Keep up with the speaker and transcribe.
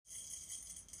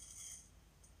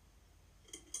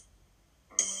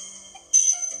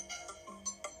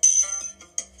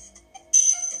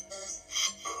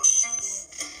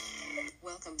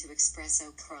Espresso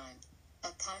Crime, a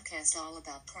podcast all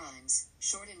about crimes,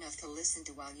 short enough to listen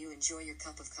to while you enjoy your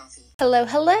cup of coffee. Hello.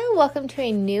 Welcome to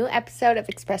a new episode of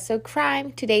Espresso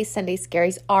Crime. Today's Sunday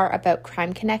Scaries are about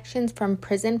crime connections from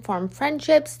prison-formed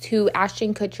friendships to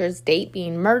Ashton Kutcher's date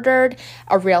being murdered,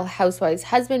 a Real Housewives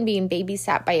husband being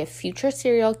babysat by a future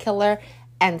serial killer,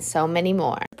 and so many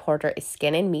more. Reporter is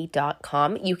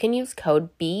skinandme.com. You can use code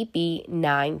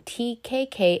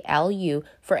BB9TKKLU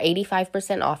for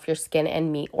 85% off your Skin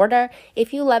and Me order.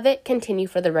 If you love it, continue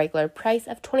for the regular price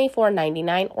of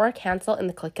 $24.99 or cancel in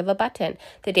the click of a button.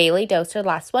 The Daily Doser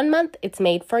lasts 1 month. It's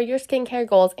made for your skincare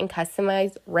goals and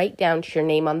customized right down to your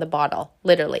name on the bottle.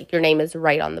 Literally, your name is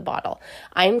right on the bottle.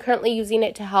 I am currently using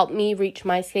it to help me reach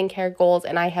my skincare goals,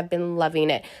 and I have been loving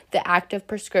it. The active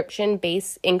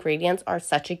prescription-based ingredients are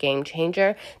such a game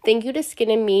changer. Thank you to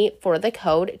Skin and Me for the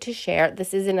code to share.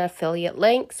 This is an affiliate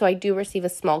link, so I do receive a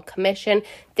small commission.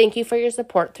 Thank you for your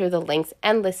support through the links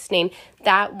and listening.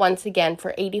 That, once again,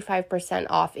 for 85%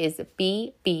 off is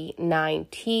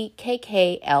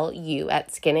BB9TKKLU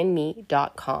at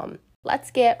skinandme.com.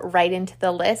 Let's get right into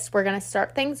the list. We're going to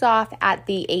start things off at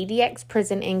the ADX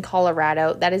prison in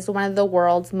Colorado. That is one of the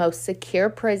world's most secure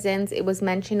prisons. It was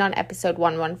mentioned on episode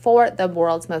 114, the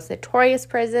world's most notorious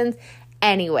prisons.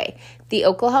 Anyway, the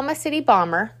Oklahoma City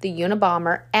bomber, the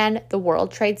Unabomber, and the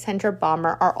World Trade Center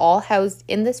bomber are all housed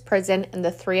in this prison, and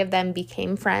the three of them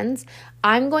became friends.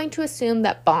 I'm going to assume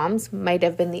that bombs might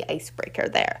have been the icebreaker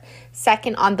there.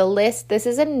 Second on the list, this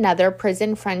is another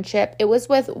prison friendship. It was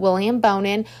with William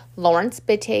Bonin, Lawrence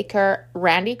Bittaker,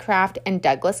 Randy Kraft, and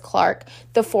Douglas Clark.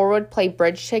 The four would play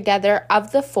bridge together.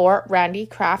 Of the four, Randy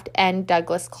Kraft and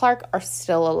Douglas Clark are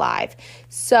still alive.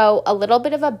 So a little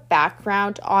bit of a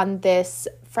background on this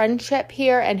friendship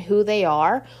here and who they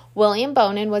are. William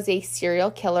Bonin was a serial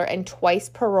killer and twice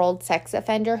paroled sex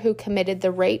offender who committed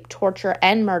the rape, torture,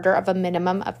 and murder of a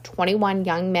minimum of 21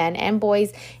 young men and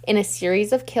boys in a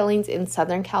series of killings in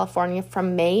Southern California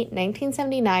from May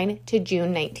 1979 to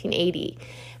June 1980.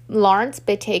 Lawrence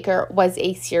Bittaker was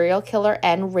a serial killer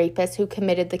and rapist who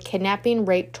committed the kidnapping,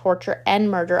 rape, torture,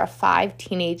 and murder of 5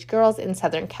 teenage girls in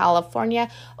Southern California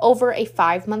over a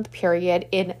 5-month period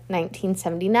in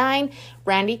 1979.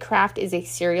 Randy Kraft is a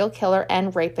serial killer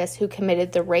and rapist who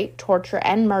committed the rape, torture,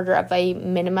 and murder of a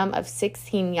minimum of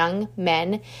 16 young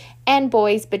men and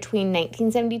boys between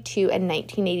 1972 and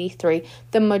 1983,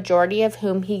 the majority of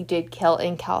whom he did kill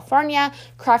in California.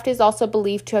 Kraft is also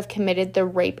believed to have committed the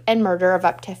rape and murder of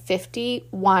up to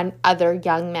 51 other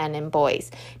young men and boys.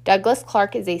 Douglas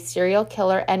Clark is a serial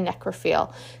killer and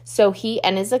necrophile. So he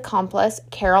and his accomplice,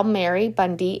 Carol Mary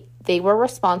Bundy, they were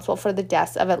responsible for the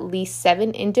deaths of at least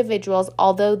 7 individuals,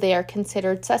 although they are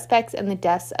considered suspects in the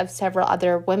deaths of several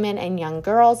other women and young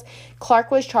girls. Clark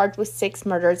was charged with 6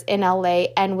 murders in LA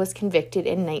and was convicted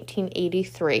in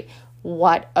 1983.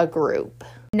 What a group.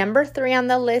 Number 3 on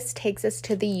the list takes us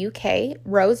to the UK.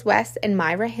 Rose West and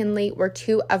Myra Hindley were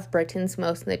 2 of Britain's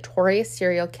most notorious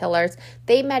serial killers.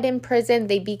 They met in prison,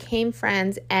 they became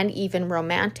friends and even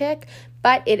romantic,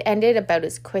 but it ended about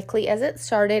as quickly as it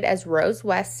started, as Rose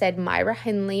West said Myra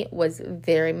Hindley was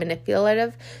very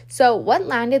manipulative. So what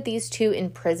landed these 2 in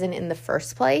prison in the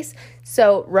first place?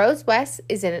 So Rose West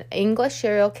is an English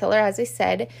serial killer, as I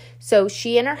said. So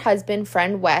she and her husband,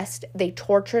 Friend West, they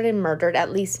tortured and murdered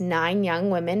at least 9 young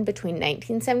women between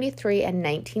 1973 and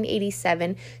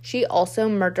 1987. She also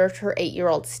murdered her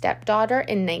 8-year-old stepdaughter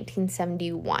in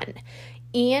 1971.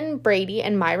 Ian Brady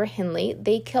and Myra Hindley,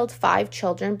 they killed 5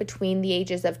 children between the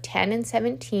ages of 10 and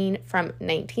 17 from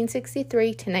 1963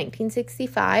 to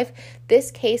 1965. This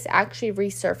case actually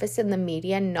resurfaced in the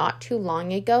media not too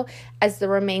long ago, as the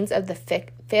remains of the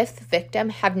 5th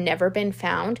victim have never been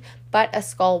found, but a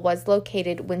skull was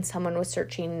located when someone was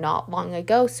searching not long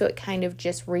ago, so it kind of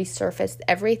just resurfaced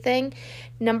everything.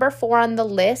 Number 4 on the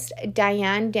list,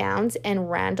 Diane Downs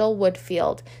and Randall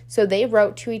Woodfield. So they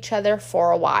wrote to each other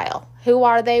for a while. Who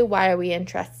are they? Why are we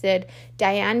interested?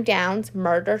 Diane Downs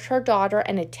murdered her daughter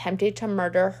and attempted to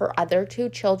murder her other 2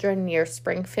 children near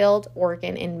Springfield,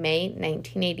 Oregon in May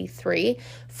 1983.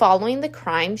 Following the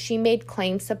crime, she made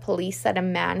claims to police that a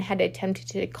man had attempted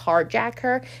to carjack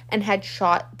her and had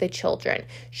shot the children.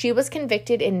 She was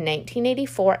convicted in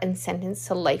 1984 and sentenced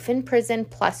to life in prison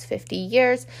plus 50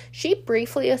 years. She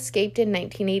briefly escaped in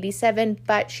 1987,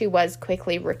 but she was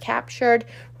quickly recaptured.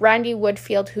 Randy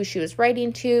Woodfield, who she was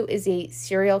writing to, is a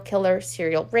serial killer,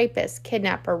 serial rapist,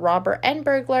 kidnapper, robber, and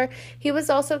burglar. He was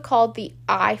also called the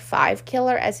I-5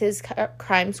 killer as his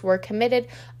crimes were committed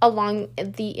along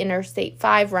the Interstate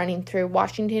 5 running through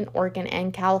Washington, Oregon,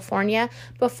 and California.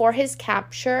 Before his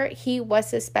capture, he was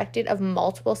suspected of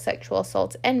multiple sexual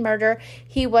assaults and murder.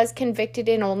 He was convicted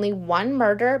in only one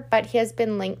murder, but he has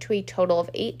been linked to a total of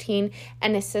 18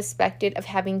 and is suspected of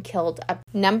having killed up.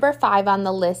 Number 5 on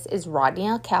the list is Rodney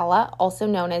Alcala, also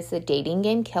known as the dating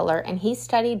game killer, and he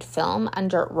studied film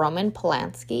under Roman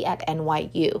Polanski at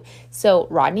NYU. So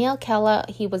Rodney Alcala,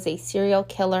 he was a serial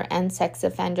killer and sex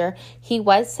offender. He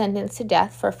was sentenced to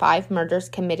death for 5 murders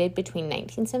committed between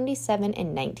 1977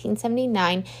 and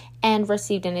 1979 and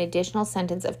received an additional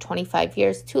sentence of 25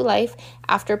 years to life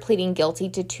after pleading guilty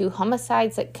to 2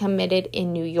 homicides that committed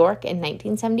in New York in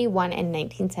 1971 and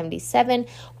 1977.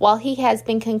 While he has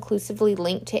been conclusively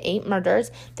linked to 8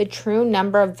 murders, the true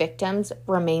number of victims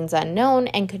remains unknown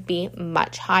and could be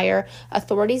much higher.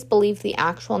 Authorities believe the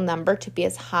actual number to be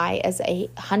as high as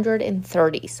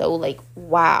 130. So,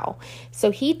 wow.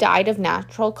 So he died of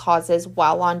natural causes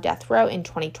while on death row in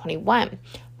 2021.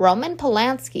 Roman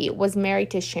Polanski was married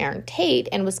to Sharon Tate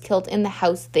and was killed in the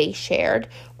house they shared.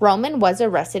 Roman was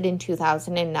arrested in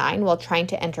 2009 while trying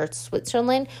to enter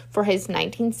Switzerland for his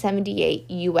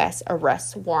 1978 U.S.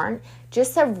 arrest warrant.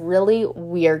 Just a really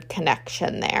weird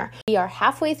connection there. We are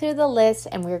halfway through the list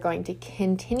and we're going to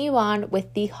continue on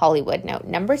with the Hollywood note.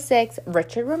 Number 6,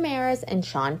 Richard Ramirez and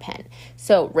Sean Penn.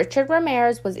 So Richard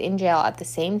Ramirez was in jail at the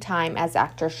same time as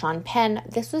actor Sean Penn.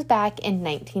 This was back in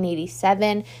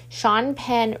 1987. Sean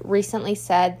Penn recently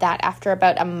said that after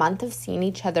about a month of seeing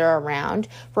each other around,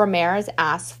 Ramirez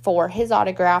asked for his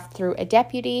autograph through a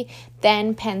deputy.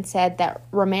 Then Penn said that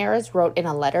Ramirez wrote in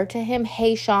a letter to him,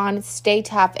 "Hey Sean, stay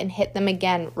tough and hit them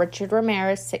again, Richard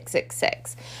Ramirez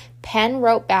 666. Penn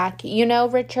wrote back, "You know,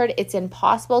 Richard, it's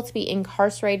impossible to be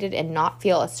incarcerated and not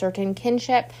feel a certain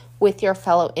kinship with your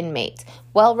fellow inmates.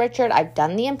 Well, Richard, I've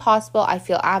done the impossible. I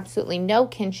feel absolutely no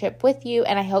kinship with you,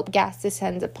 and I hope gas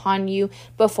descends upon you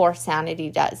before sanity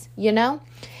does, you know?"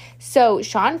 So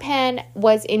Sean Penn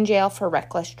was in jail for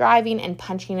reckless driving and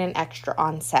punching an extra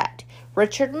on set.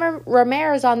 Richard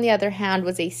Ramirez, on the other hand,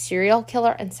 was a serial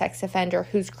killer and sex offender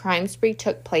whose crime spree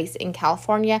took place in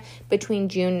California between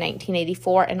June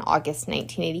 1984 and August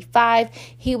 1985.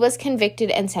 He was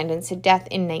convicted and sentenced to death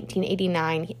in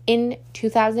 1989. In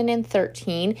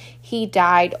 2013, he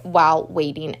died while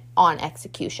waiting on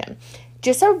execution.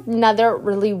 Just another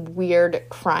really weird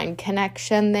crime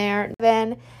connection there.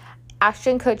 Then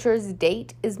Ashton Kutcher's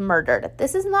date is murdered.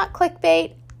 This is not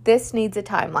clickbait. This needs a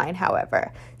timeline,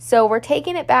 however. So we're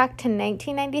taking it back to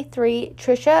 1993.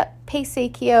 Trisha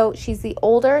Pasicchio, she's the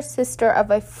older sister of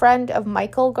a friend of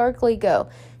Michael Gargligo.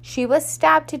 She was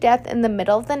stabbed to death in the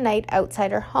middle of the night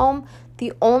outside her home.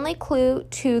 The only clue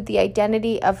to the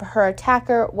identity of her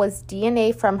attacker was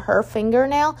DNA from her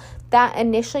fingernail that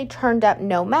initially turned up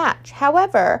no match.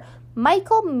 However,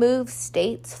 Michael moved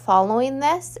states following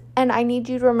this, and I need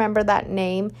you to remember that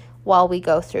name while we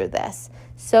go through this.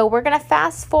 So we're going to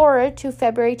fast forward to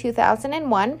February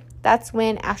 2001. That's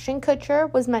when Ashton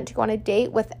Kutcher was meant to go on a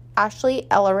date with Ashley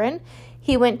Ellerin.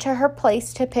 He went to her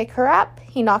place to pick her up.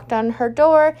 He knocked on her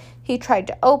door. He tried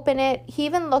to open it. He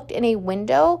even looked in a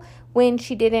window. When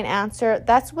she didn't answer,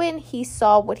 that's when he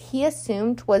saw what he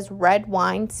assumed was red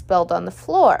wine spilled on the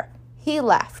floor. He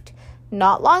left.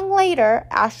 Not long later,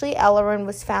 Ashley Ellerin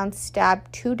was found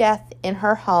stabbed to death in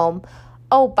her home.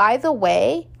 Oh, by the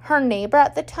way, her neighbor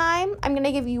at the time, I'm going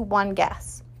to give you one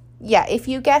guess. Yeah, if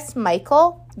you guessed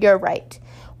Michael, you're right.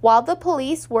 While the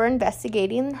police were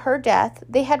investigating her death,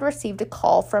 they had received a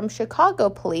call from Chicago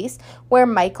police where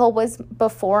Michael was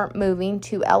before moving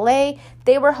to LA.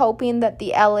 They were hoping that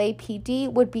the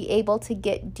LAPD would be able to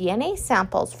get DNA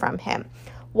samples from him.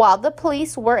 While the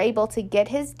police were able to get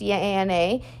his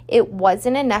DNA, it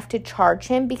wasn't enough to charge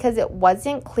him because it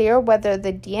wasn't clear whether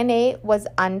the DNA was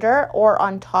under or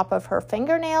on top of her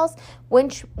fingernails,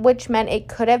 which meant it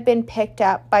could have been picked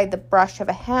up by the brush of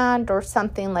a hand or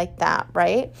something like that,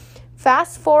 right?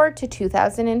 Fast forward to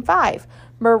 2005.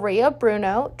 Maria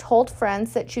Bruno told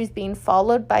friends that she was being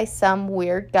followed by some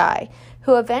weird guy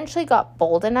who eventually got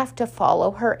bold enough to follow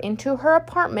her into her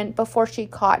apartment before she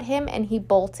caught him and he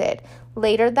bolted.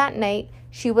 Later that night,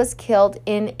 she was killed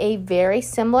in a very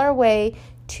similar way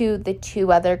to the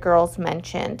 2 other girls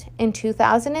mentioned. In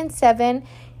 2007,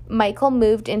 Michael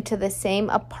moved into the same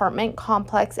apartment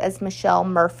complex as Michelle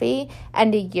Murphy,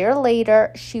 and a year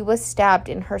later, she was stabbed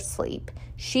in her sleep.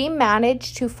 She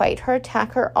managed to fight her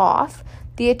attacker off.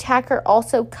 The attacker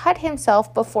also cut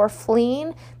himself before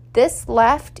fleeing. This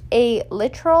left a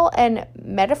literal and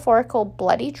metaphorical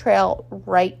bloody trail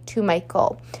right to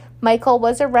Michael. Michael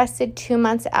was arrested 2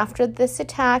 months after this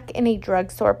attack in a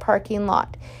drugstore parking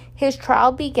lot. His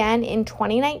trial began in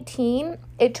 2019.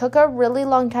 It took a really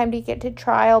long time to get to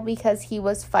trial because he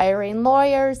was firing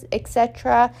lawyers,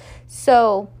 etc.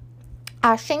 So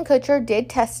Ashton Kutcher did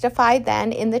testify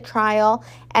then in the trial,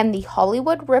 and the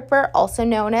Hollywood Ripper, also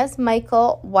known as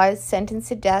Michael, was sentenced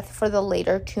to death for the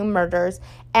later 2 murders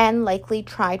and likely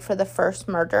tried for the first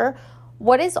murder.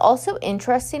 What is also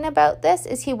interesting about this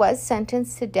is he was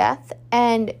sentenced to death,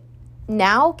 and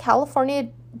now California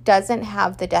doesn't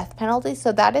have the death penalty,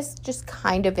 so that is just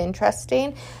kind of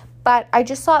interesting. But I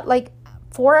just thought, like,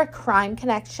 for a crime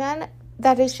connection,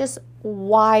 that is just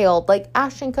wild. Like,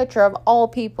 Ashton Kutcher of all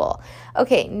people.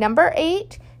 Okay, number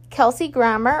 8, Kelsey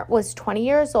Grammer was 20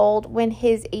 years old when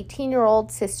his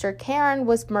 18-year-old sister Karen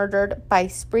was murdered by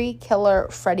spree killer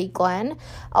Freddie Glenn,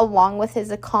 along with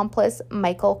his accomplice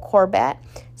Michael Corbett.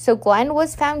 So Glenn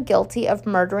was found guilty of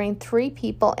murdering 3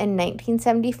 people in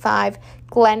 1975.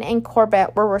 Glenn and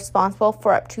Corbett were responsible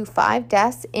for up to 5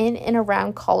 deaths in and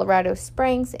around Colorado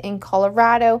Springs in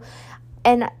Colorado.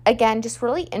 And again, just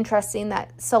really interesting,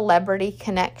 that celebrity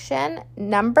connection.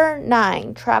 Number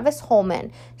 9, Travis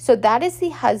Holman. So that is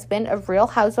the husband of Real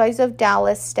Housewives of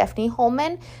Dallas, Stephanie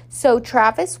Holman. So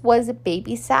Travis was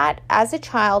babysat as a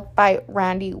child by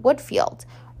Randy Woodfield.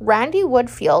 Randy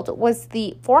Woodfield was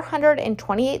the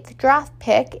 428th draft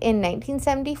pick in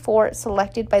 1974,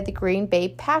 selected by the Green Bay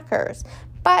Packers.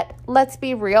 But let's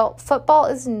be real, football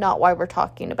is not why we're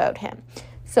talking about him.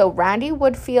 So Randy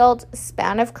Woodfield's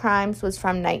span of crimes was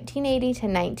from 1980 to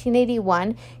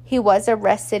 1981. He was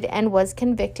arrested and was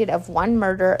convicted of 1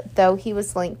 murder, though he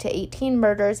was linked to 18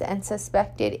 murders and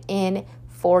suspected in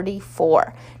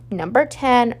 44. Number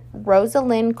 10,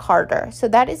 Rosalind Carter. So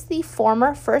that is the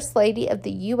former First Lady of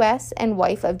the U.S. and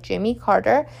wife of Jimmy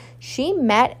Carter. She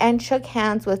met and shook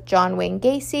hands with John Wayne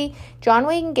Gacy. John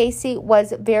Wayne Gacy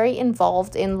was very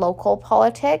involved in local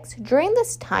politics. During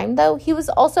this time, though, he was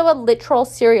also a literal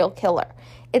serial killer.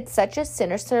 It's such a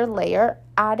sinister layer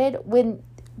added when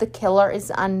the killer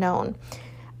is unknown.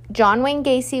 John Wayne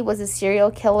Gacy was a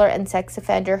serial killer and sex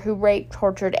offender who raped,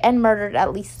 tortured, and murdered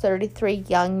at least 33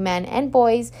 young men and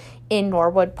boys in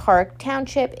Norwood Park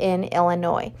Township in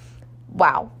Illinois.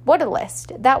 Wow, what a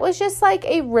list. That was just like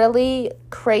a really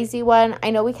crazy one.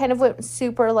 I know we kind of went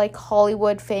super like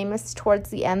Hollywood famous towards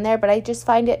the end there, but I just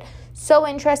find it so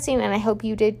interesting, and I hope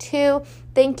you did too.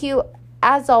 Thank you,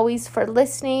 as always, for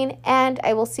listening, and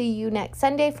I will see you next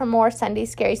Sunday for more Sunday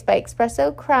Scaries by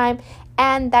Espresso Crime.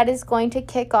 And that is going to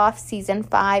kick off season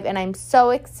 5. And I'm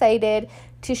so excited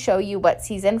to show you what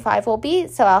season 5 will be.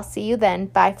 So I'll see you then.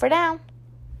 Bye for now.